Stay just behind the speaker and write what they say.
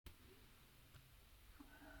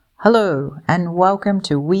Hello and welcome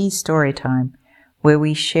to We Storytime, where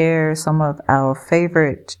we share some of our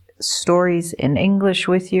favorite stories in English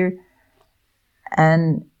with you.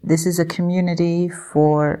 And this is a community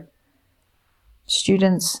for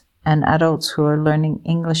students and adults who are learning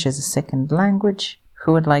English as a second language,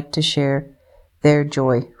 who would like to share their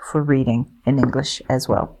joy for reading in English as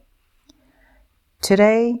well.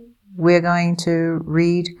 Today, we're going to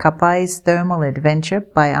read Kapai's Thermal Adventure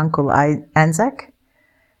by Uncle ANZAC.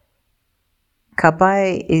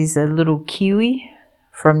 Kapai is a little kiwi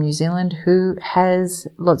from New Zealand who has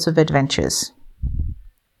lots of adventures.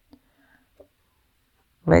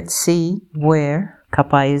 Let's see where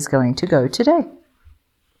Kapai is going to go today.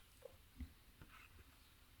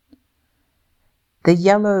 The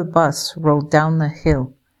yellow bus rolled down the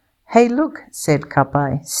hill. "Hey, look," said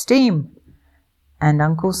Kapai, "steam!" And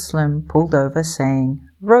Uncle Slim pulled over saying,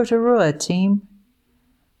 "Rotorua, team."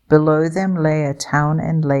 Below them lay a town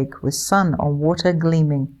and lake with sun on water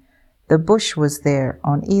gleaming. The bush was there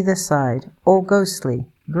on either side, all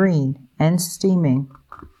ghostly, green and steaming.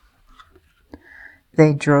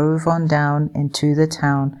 They drove on down into the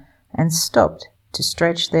town and stopped to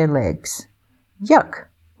stretch their legs. "Yuck!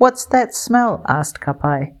 What's that smell?" asked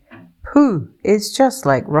Kapai. "Pooh! It's just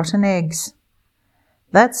like rotten eggs."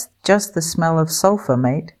 "That's just the smell of sulphur,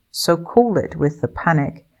 mate, so cool it with the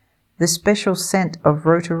panic. The special scent of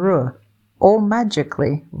Rotorua, all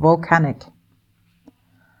magically volcanic."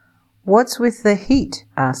 "What's with the heat?"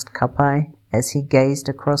 asked Kapai as he gazed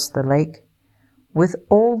across the lake. "With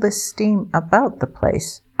all this steam about the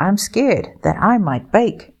place, I'm scared that I might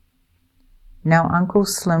bake." Now Uncle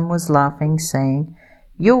Slim was laughing, saying,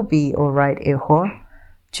 "You'll be all right, Ehor.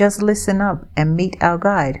 Just listen up and meet our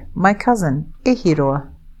guide, my cousin, Ehiro."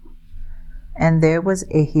 And there was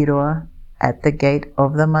Ehiro at the gate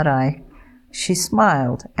of the marae. She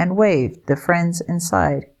smiled and waved the friends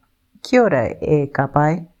inside. "Kia ora,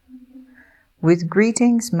 Kapai." With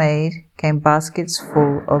greetings made came baskets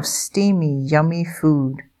full of steamy, yummy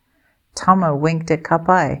food. Tama winked at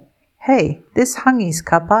Kapai. "Hey, this hungy's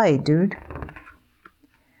Kapai, dude."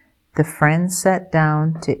 The friends sat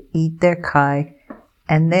down to eat their kai,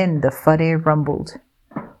 and then the whare rumbled.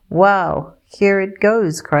 "Wow, here it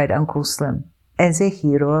goes," cried Uncle Slim, as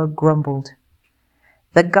Ehiro grumbled.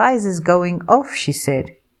 "The geyser's going off," she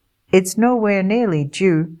said. "It's nowhere nearly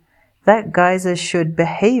due. That geyser should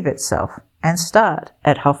behave itself and start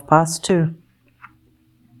at 2:30.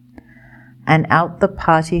 And out the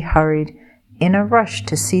party hurried in a rush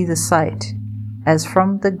to see the sight, as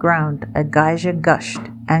from the ground a geyser gushed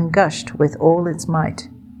and gushed with all its might.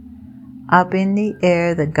 Up in the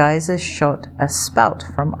air the geyser shot a spout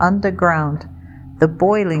from underground. The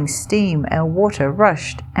boiling steam and water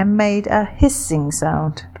rushed and made a hissing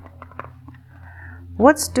sound.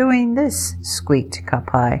 "What's doing this?" squeaked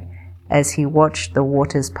Kapai as he watched the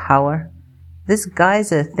water's power. "This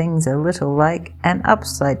geyser thing's a little like an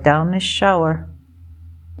upside-downish shower."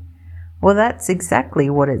 "Well, that's exactly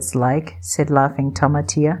what it's like," said laughing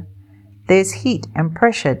Tamatia. "There's heat and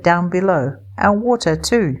pressure down below, and water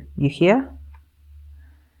too, you hear?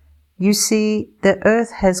 You see, the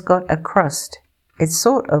earth has got a crust. It's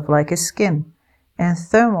sort of like a skin. In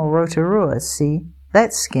thermal Rotorua, see,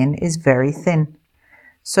 that skin is very thin.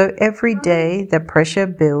 So every day the pressure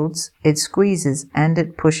builds, it squeezes and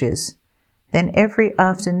it pushes. Then every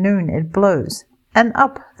afternoon it blows, and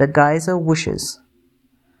up the geyser whooshes."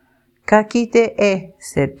 "Ka kite e,"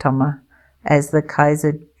 said Tama, as the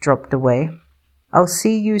geyser dropped away. "I'll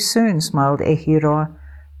see you soon," smiled Ehiro,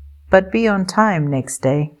 "but be on time next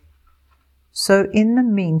day. So in the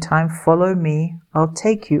meantime follow me, I'll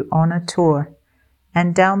take you on a tour."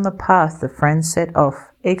 And down the path the friends set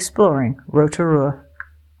off, exploring Rotorua.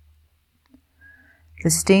 The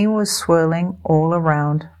steam was swirling all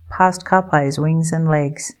around, past Kapai's wings and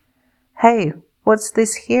legs. "Hey, what's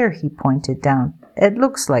this here?" he pointed down. "It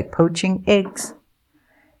looks like poaching eggs."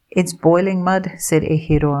 "It's boiling mud," said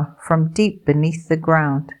Ehiro, "from deep beneath the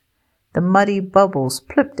ground. The muddy bubbles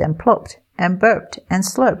plipped and plopped and burped and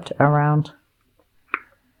slurped around."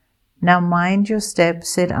 "Now mind your step,"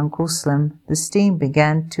 said Uncle Slim. The steam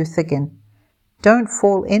began to thicken. "Don't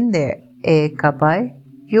fall in there, Kapai.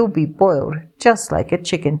 You'll be boiled just like a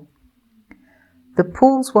chicken." The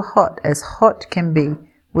pools were hot as hot can be,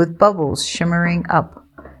 with bubbles shimmering up.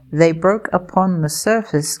 They broke upon the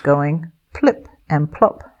surface going plip and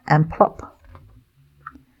plop and plop.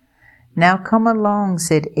 "Now come along,"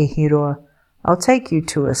 said Ehiro. "I'll take you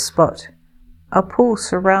to a spot. A pool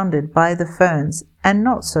surrounded by the ferns and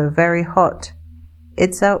not so very hot.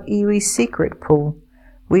 It's our iwi secret pool.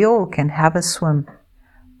 We all can have a swim."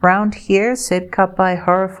 "Round here?" said Kapai,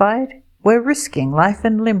 horrified. We're risking life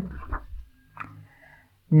and limb."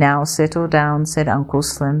 "Now settle down," said Uncle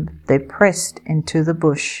Slim. They pressed into the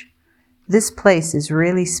bush. "This place is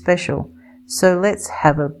really special, so let's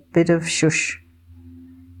have a bit of shush."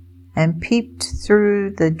 And peeped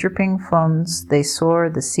through the dripping fronds. They saw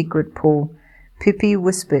the secret pool. Pippi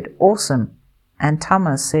whispered, "Awesome," and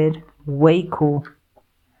Tama said, "Way cool."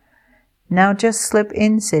 "Now just slip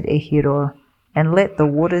in," said Ehiro, "and let the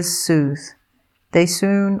waters soothe." They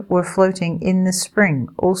soon were floating in the spring,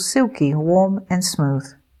 all silky, warm and smooth.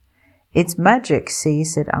 "It's magic, see,"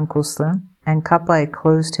 said Uncle Slim, and Kapai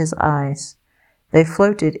closed his eyes. They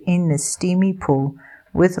floated in the steamy pool,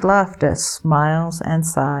 with laughter, smiles, and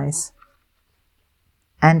sighs.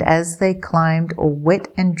 And as they climbed, all wet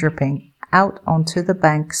and dripping, out onto the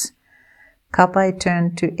banks, Kapai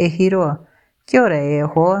turned to Ehiro. "Kia ora,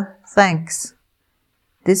 Ehiro, thanks."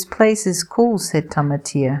 "This place is cool," said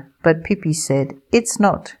Tamatea, but Pippi said, "It's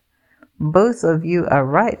not." "Both of you are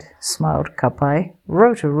right," smiled Kapai.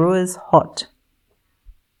 "Rotorua's hot."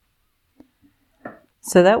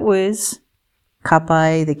 So that was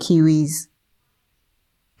Kapai the Kiwi's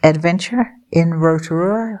adventure in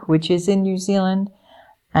Rotorua, which is in New Zealand,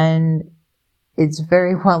 and it's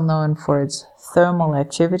very well known for its thermal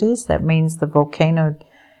activities. That means the volcano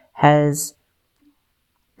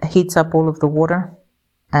heats up all of the water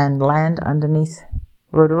and land underneath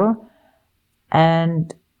Rotorua.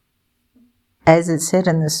 And as it said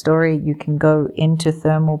in the story, you can go into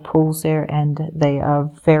thermal pools there, and they are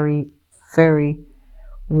very, very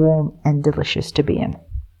warm and delicious to be in.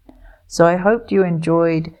 So I hope you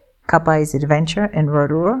enjoyed Kapai's adventure in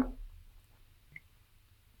Rotorua,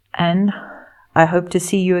 and I hope to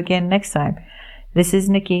see you again next time. This is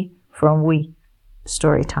Nikki from We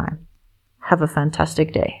Storytime. Have a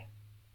fantastic day.